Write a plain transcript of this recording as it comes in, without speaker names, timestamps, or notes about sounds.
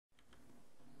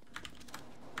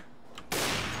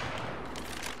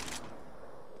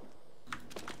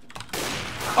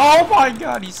Oh my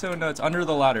god, he's so nuts. Under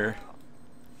the ladder.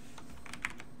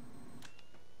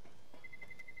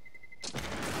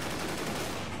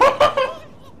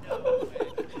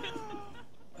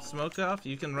 Smoke off,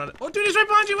 you can run it. Oh, dude, he's right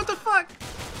behind you. What the fuck?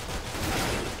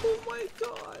 Oh my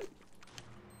god.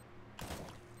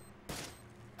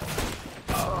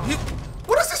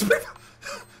 What is this?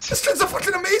 This kid's a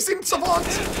fucking amazing savant.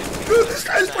 Dude, this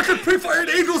guy's fucking pre-fired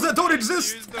angels that don't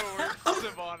exist.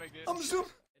 I'm zoom.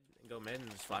 Go mid and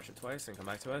just flash it twice and come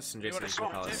back to us, and Jason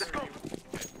can call us.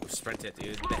 We'll sprint it,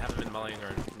 dude. They haven't been mulling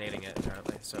or nading it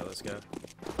apparently, so let's go.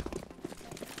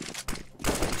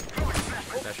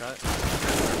 That shot.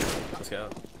 Let's go.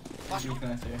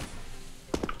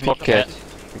 Okay.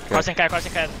 Crossing cat,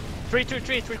 crossing cat. 3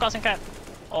 crossing cat.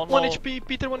 Oh no. 1 HP,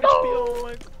 Peter, 1 HP. Oh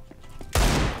my god.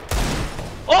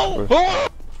 Oh!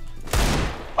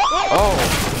 Oh!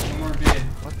 More B.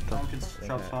 What the?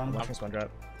 Shot spawn. Watching spawn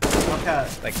drop.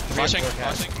 Cat. Like 3 or 4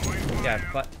 cats. Yeah,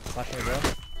 flashing as well.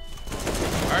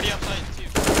 Already outside too.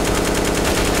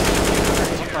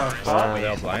 Are they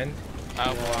all blind?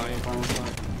 I'm blind.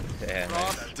 Yeah,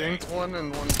 nice. Dinked one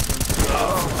and one.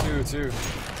 Two.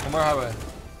 One more highway.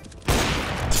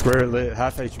 Square lit,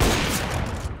 half HP.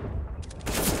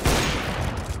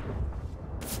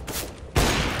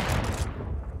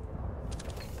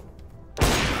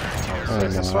 Oh no,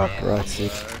 Brax.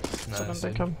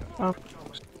 Nice. Come. Oh.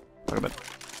 Look at that.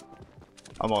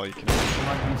 I'm all you can.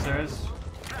 One downstairs.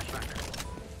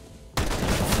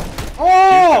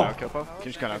 Oh!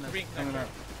 Keep kind of.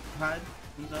 Hide.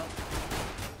 Who's up?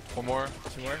 One more.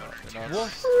 2 more.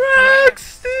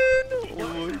 Braxton! Oh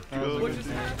my god.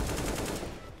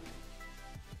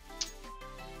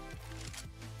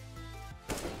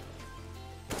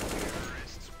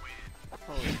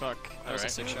 Holy fuck. That was a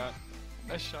sick shot.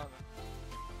 Nice shot, man.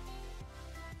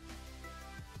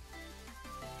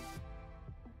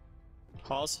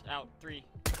 Halls out. 3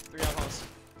 out halls.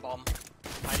 Bomb.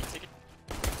 Hiding ticket.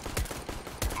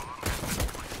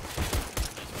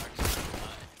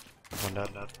 One dead.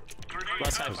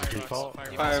 Last side.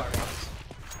 Fire.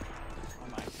 Oh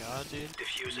my god, dude.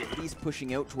 He's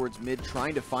pushing out towards mid,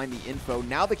 trying to find the info.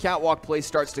 Now the catwalk play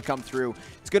starts to come through.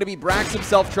 It's going to be Brax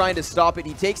himself trying to stop it.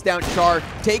 He takes down Char,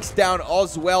 takes down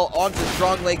Oswell onto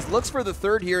Strong Legs. Looks for the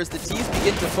third here as the teams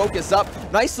begin to focus up.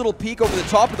 Nice little peek over the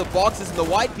top of the boxes, and the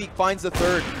wide peek finds the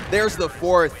third. There's the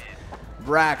fourth.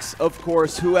 Brax, of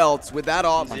course. Who else with that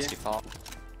op?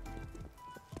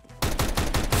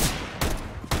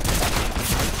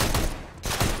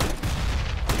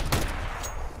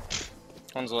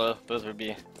 One's low. Both were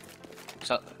B.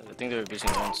 So, I think they were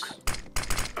boosting once.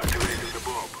 Activating the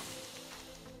bomb.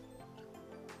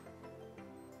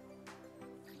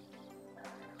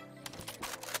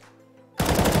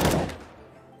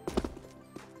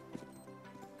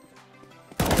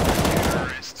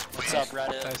 What's up,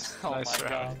 Reddit? Nice, Oh nice my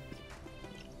round. god.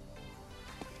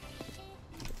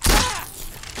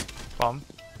 Bomb.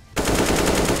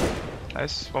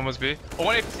 Nice. One was B. Oh,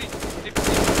 one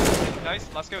APC. Nice.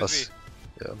 Last guy was B.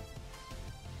 Yeah.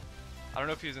 I don't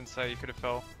know if he was inside. He could have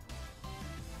fell.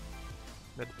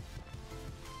 Mid.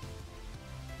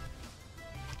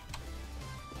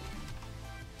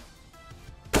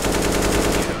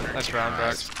 Nice round,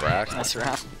 Brax. Nice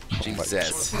round.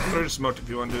 Jesus. Put it smoked if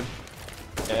you want, dude.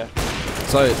 Yeah.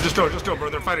 So Just do it, bro.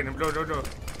 They're fighting him. Go.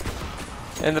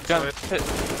 In the gun. Hit.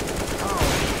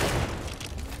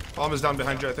 Bomb is down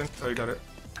behind you, I think. Oh, you got it.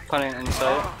 Planning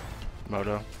inside.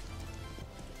 Moto.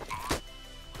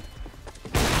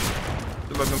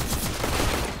 Good luck, him.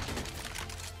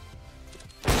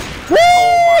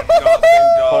 Oh my god, thank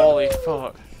god. Holy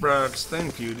fuck. Brax,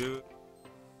 thank you, dude.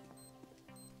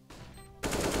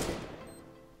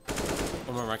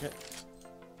 One more market.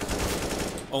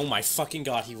 Oh my fucking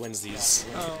god, he wins these.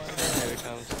 Oh, here it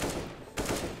comes.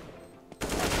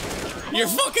 You're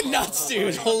fucking nuts,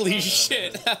 dude! Holy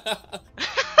shit!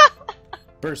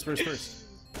 Burst. Ooh.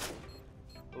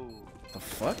 The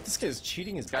fuck? This guy's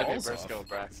cheating his Gotta be a balls burst off. go,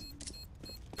 Brax.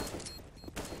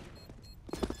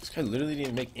 This guy literally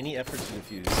didn't make any effort to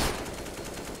defuse.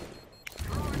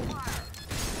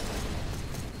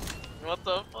 What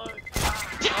the fuck?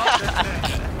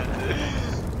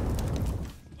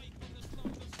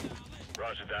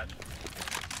 Roger that.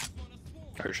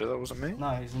 Are you sure that wasn't me? No,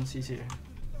 he's in CC.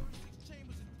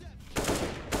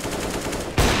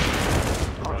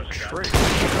 Oh, trick.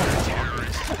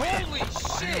 Holy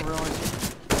shit!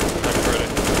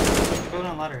 Go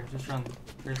down ladder, just run.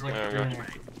 There's like 3 in here.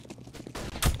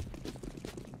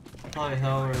 Probably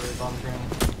hell or bomb ground.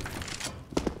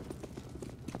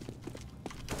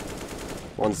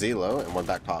 One Z low and one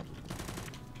back pop.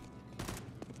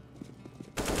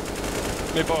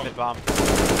 Mid bomb.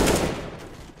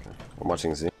 I'm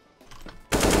watching Z.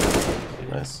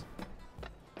 Nice.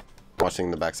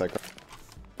 Watching the backside.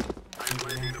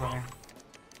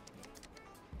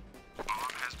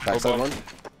 Backside one.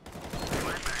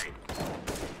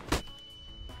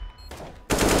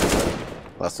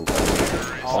 Last one.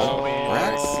 Oh,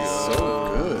 Brax is so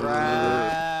good.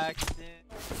 Braxton.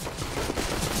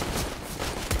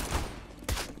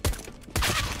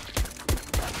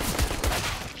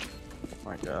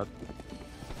 My god.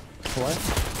 What?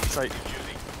 Sight.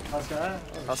 Oscar?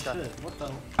 Oh, Oscar. shit. What the?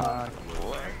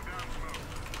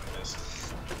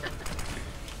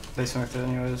 They smoked it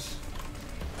anyways.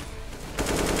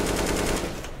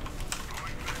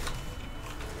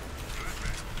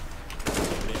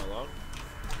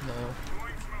 No.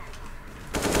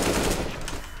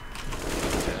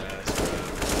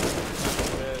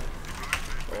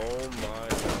 Oh my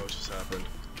god, what just happened?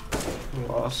 We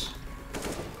lost.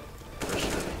 For sure.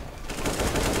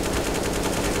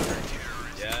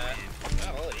 Yeah.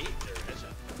 Well, I'll eat their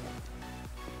headshot.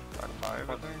 Back 5,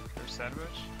 I think. Or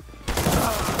sandwich.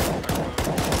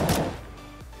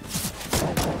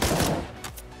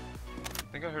 I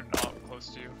think I heard an op close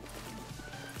to you.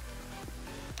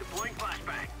 Deploying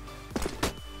flashbang.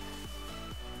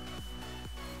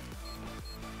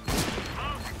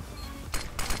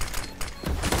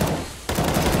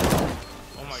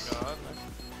 Oh my god.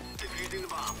 Defusing the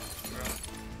bomb.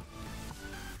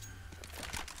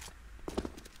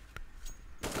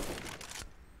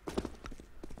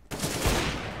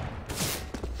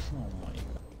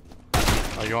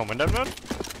 Oh, you want window mode?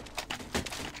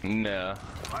 No.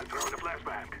 I'm throwing a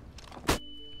flashbang.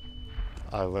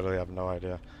 I literally have no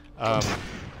idea.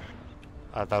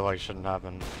 That like shouldn't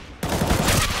happen.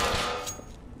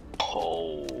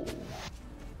 Oh.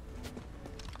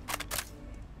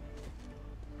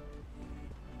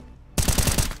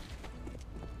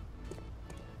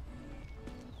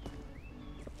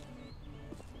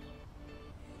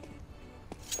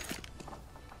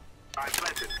 I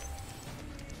planted.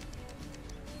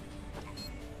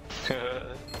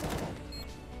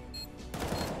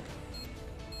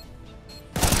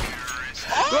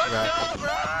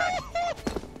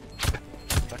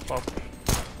 Back ball.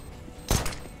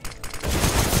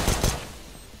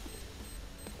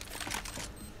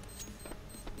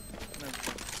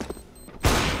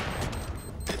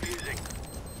 Defusing.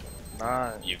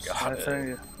 Nice. You got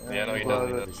it. Yeah, no, you love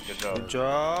done. it. Good job. Good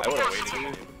job. I would have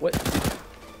waited. What?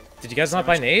 Did you guys not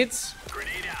buy nades?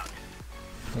 Grenade out.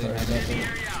 Nothing.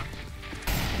 Area out.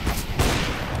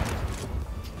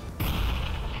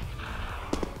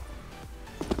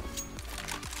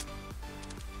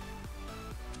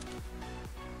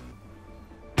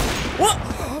 What?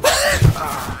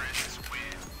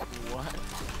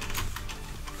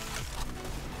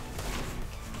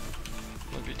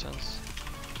 Would be tense.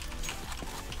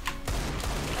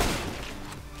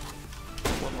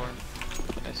 One more.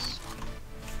 Nice.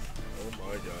 Oh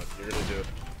my god, you're gonna do it.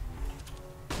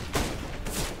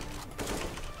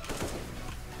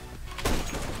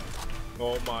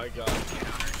 Oh my god.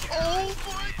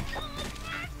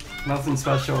 Nothing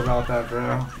special about that,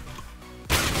 bro.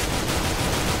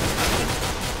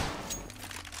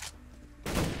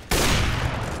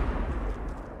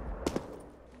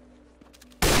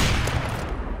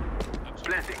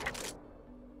 Blessing.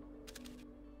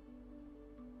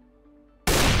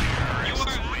 You are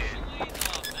actually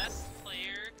the best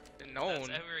player that's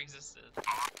ever existed.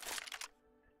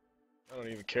 I don't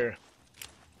even care.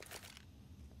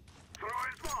 Throwing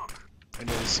smoke. I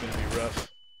know this is gonna be rough.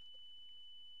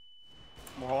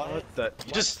 What the?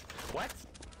 You just. What?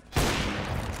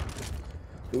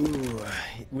 Ooh.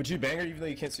 Would you bang her even though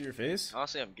you can't see your face?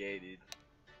 Honestly, I'm gay, dude.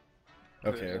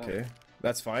 Okay, okay.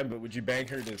 That's fine, but would you bang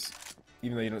her just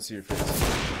even though you don't see your face?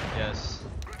 Yes.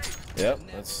 Yep,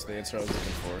 that's the answer I was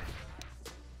looking for.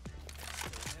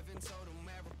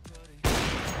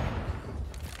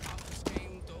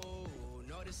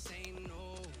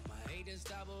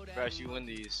 Brax, you win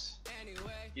these.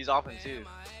 He's offing too.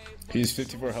 He's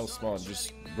 54 health spawn,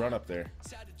 just run up there.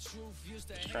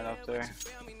 Just run up there.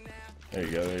 There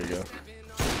you go, there you go.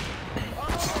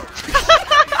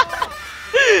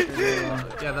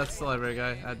 Yeah, that's the library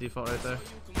guy at default right there.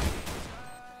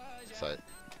 Side.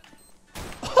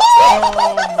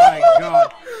 Oh my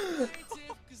god.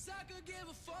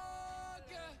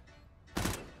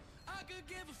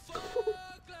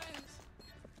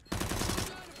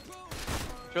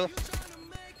 Sure.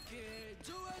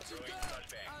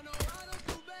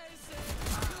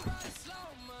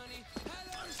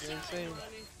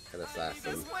 An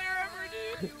assassin.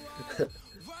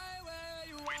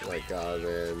 Oh my god,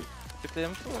 man. Get the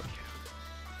M4.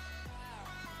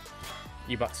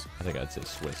 E-bots. I think I'd say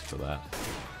Swiss for that.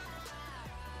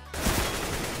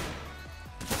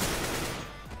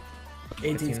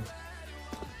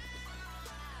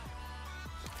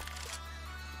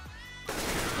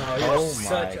 Oh, you're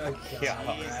such a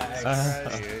god.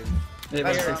 Maybe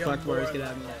that's the fuck words get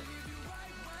out of me.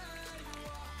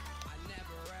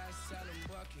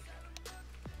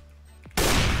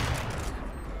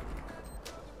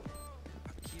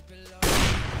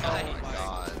 Oh my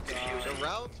god. The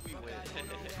rounds we win.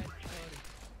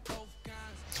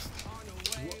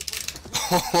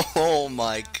 Oh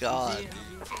my god.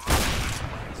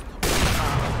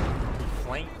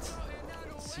 Flanked.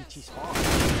 CT spawn.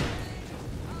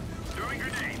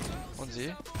 1Z.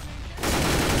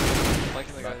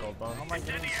 Flanking the guy. How am I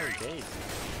getting so gay?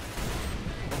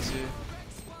 1Z.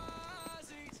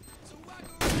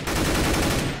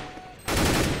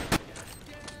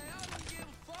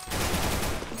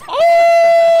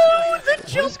 Oh! The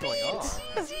What is going on?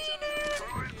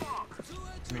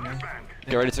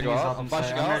 You ready to go out? I'm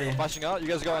flashing flashing out. out. I'm flashing out. You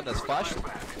guys go on this. Flash.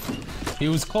 He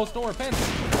was close door, fence.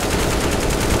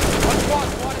 One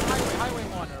highway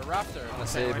one, or rafter. I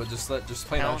say, but just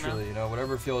play naturally, you know,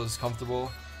 whatever feels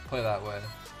comfortable, play that way.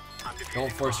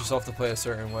 Don't force yourself to play a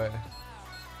certain way.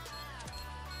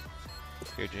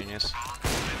 You're a genius.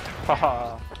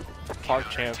 Haha. Park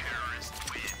champ.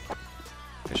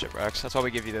 Good shit, Brax. That's why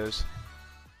we give you those.